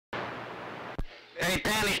Hey,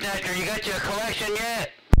 Pantysnatcher, you got your collection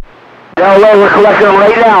yet? No, we're collecting them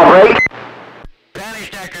right now, break.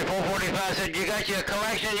 Pantysnatcher 445 said, you got your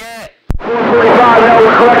collection yet? 445, no,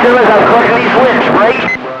 we're collecting them. I'm collecting these whips, break.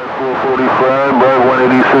 445, by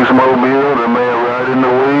 186 Mobile, the man riding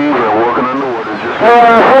the wave and walking underwater. Just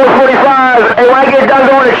 445, hey, when I get done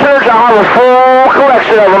going to church, I'll have a full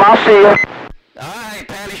collection of them. I'll see you. Alright,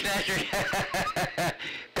 Pantysnatcher.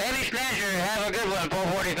 Pantysnatcher, have a good one,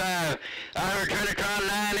 445. I heard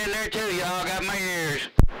Trinitron9 in there too. Y'all got my ears.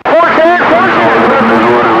 410, 410.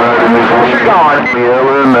 You're gone.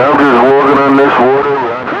 Yelling, I'm just walking on this water.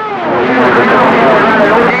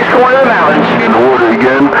 Northeast corner of the mountains. In the water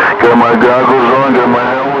again. Got my goggles on, got my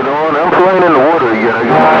helmet on. I'm flying in the water again. I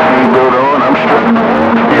got my seatbelt on. I'm straight.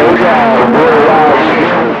 Here we go.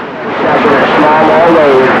 That's a small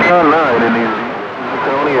wave. 9 in these.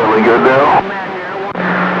 Tony, have we good now?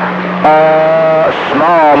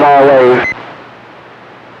 Small wave.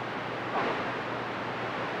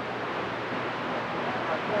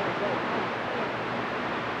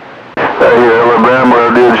 I hear Alabama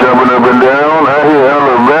out there jumping up and down. I hear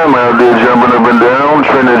Alabama out there jumping up and down.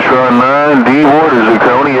 Trinitron9, D Waters of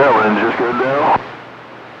Coney Island just got down.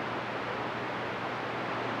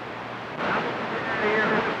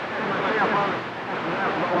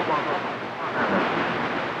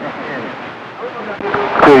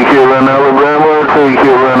 Take care on Alabama, take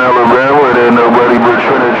care on Alabama. It ain't nobody but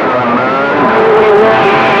Trinitron9.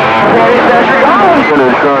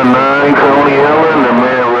 Trinitron9, Coney Island, the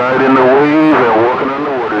man riding the wave and walking on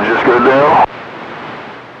the water just got down.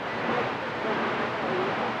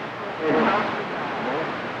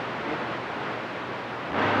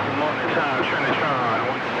 Morning time, Trinitron.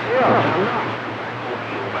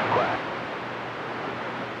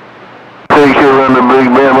 Take care on the big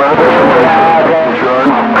man,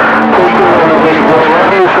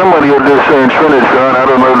 somebody up there saying Trinitron. I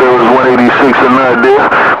don't know if there was 186 or not there,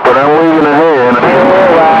 but I'm waving a hand.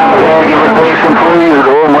 Giving thanks and praise to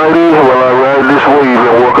the Almighty while I ride this wave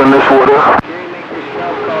and walk on this water.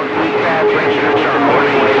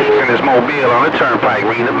 And this mobile on the turnpike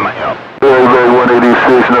reading the mail. Everybody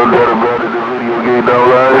 186, no doubt about it. The video gate don't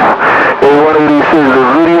lie. Hey, 186, the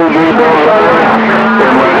video gate don't lie.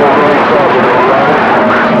 And my don't lie.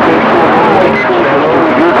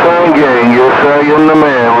 Good time gang, yes I am the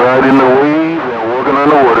man, riding the wave and walking on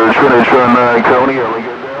the water. Trinitron9, Coney Island,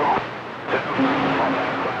 get down.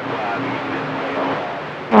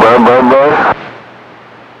 Bye.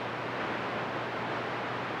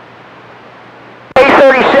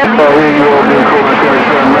 837. I hear you all been calling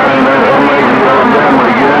Trinitron9, that might be Alabama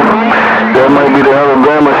again. That might be the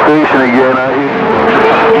Alabama station again, I hear you.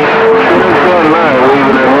 Trinitron9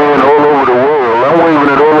 waving their hand all over the world. I'm waving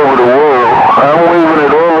it all over the world. I'm waving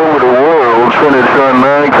it all over the world. Trinitron9,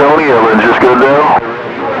 Coney Island, just got down.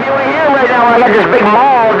 You're here right now. I got this big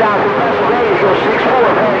mall down in Pennsylvania.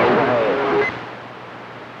 6'4".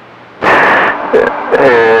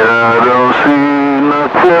 And I don't see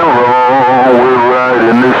nothing wrong with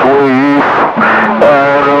riding this wave.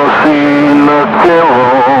 I don't see nothing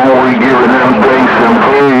wrong with giving them thanks and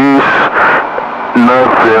praise.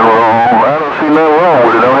 Nothing wrong. I don't see nothing wrong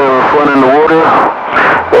with it. I'm having fun in the water.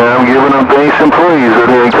 And I'm giving them thanks and praise out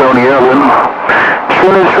here in Coney Island.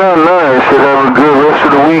 Trinitron9 should have a good rest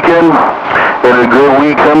of the weekend and a good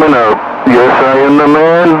week coming up. Yes, I am the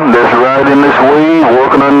man that's riding this wave,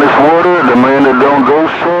 walking on this water, the man that don't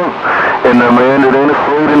ghost trunk, and the man that ain't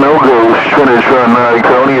afraid of no ghosts. Trinitron9,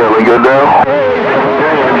 Coney Island, get down.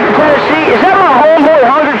 Tennessee, is that my homeboy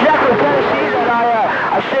Hunger Jack from Tennessee that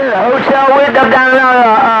I shared a hotel with up down in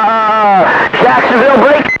Jacksonville,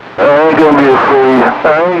 break? I ain't gonna be afraid.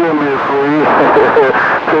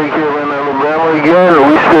 Take care of Alabama again.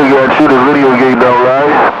 We still got you. The video gate don't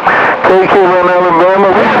lie. Take care of Alabama.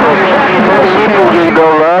 We still got you. The video gate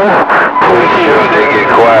don't lie. Sure did get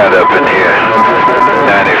quiet up in here.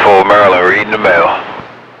 94 Maryland reading the mail.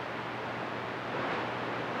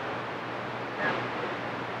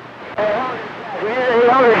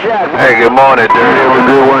 Hey, good morning, Dirty. You have a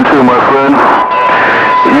good one too, my friend.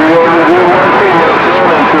 You have a good one too, my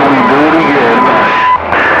friend, until we do it again.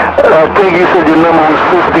 I think you said your number was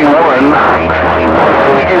 51.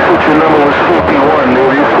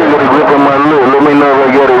 Dude. You still got a grip on my lip. Let me know if I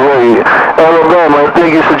got it right. Alabama, I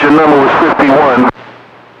think you said your number was 51.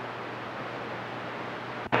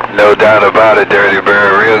 No doubt about it, Dirty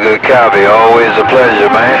Bird. Real good copy. Always a pleasure,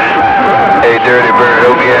 man. Hey, Dirty Bird,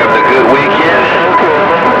 hope you're having a good weekend.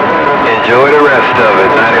 Enjoy the rest of it.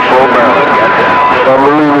 94 Maryland, got down. I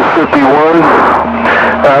believe it's 51,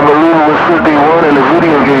 and the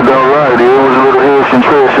video game don't lie. There was a little hash and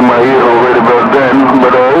trash in my ear right about then,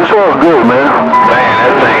 but it's all good, man.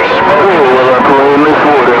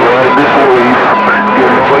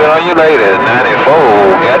 later,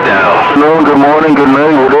 94, got down. No, good morning, good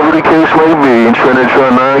night, whatever the case may be.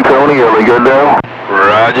 Trinitron9, Tony, Ellie, got down.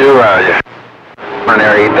 Roger, roger.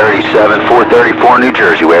 Area 837, 434, New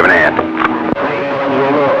Jersey, waving a hand.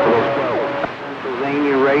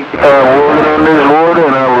 I'm walking on this water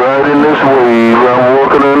and I'm riding this wave. I'm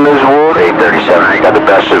walking on this water. 837, I ain't got the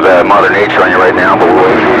best of Mother Nature on you right now, but we're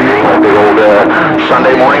waiting for you. A big old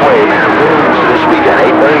Sunday morning wave, man. So this weekend,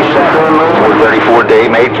 837, 434, Dade,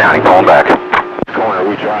 Meade County, going back. Corner,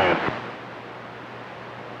 we trying.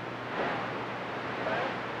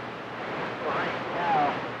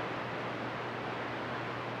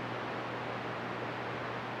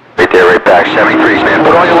 Right there, right back, 73's, man.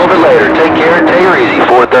 Put on you a little bit later. Take care, take her easy.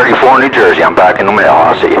 434, New Jersey. I'm back in the mail.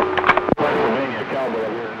 I'll see you.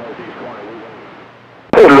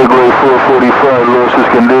 It look like 445 losses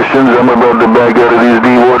conditions. I'm about to back out of these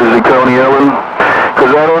D waters of County Ellen,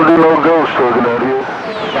 cause I don't do no ghost talking out here.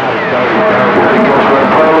 It's against my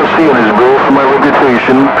policy and it's bad for my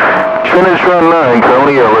reputation. Trinitron9,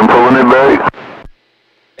 County Ellen, pulling it back.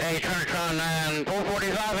 Hey, Trinitron9,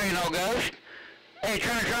 445 ain't no ghost. Hey,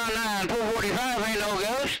 Trinitron9, 445 ain't no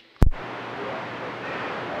ghost.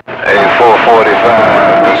 Hey,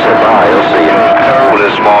 445. He said bye. He'll see you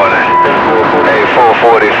this morning. Hey,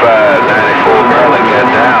 445, 94 Maryland, get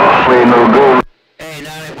down. Ain't no ghost. Hey,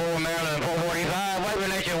 94 Maryland, 445.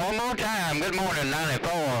 Waving at you one more time. Good morning,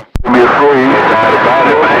 94. Be afraid. Not about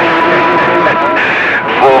it, man.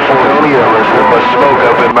 440, let's put my smoke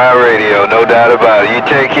up in my radio, no doubt about it. You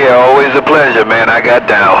take care, always a pleasure, man. I got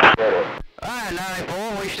down. Alright,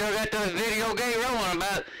 94, we still got the video gate rolling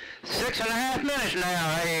about 6.5 minutes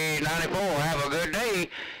now. Hey, 94, have a good day.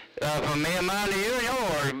 From me and mine to you and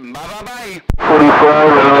yours. Bye-bye-bye. 45,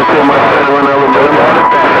 and I'll tell my friend around Alabama.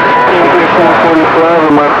 445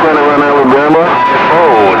 and my friend around Alabama.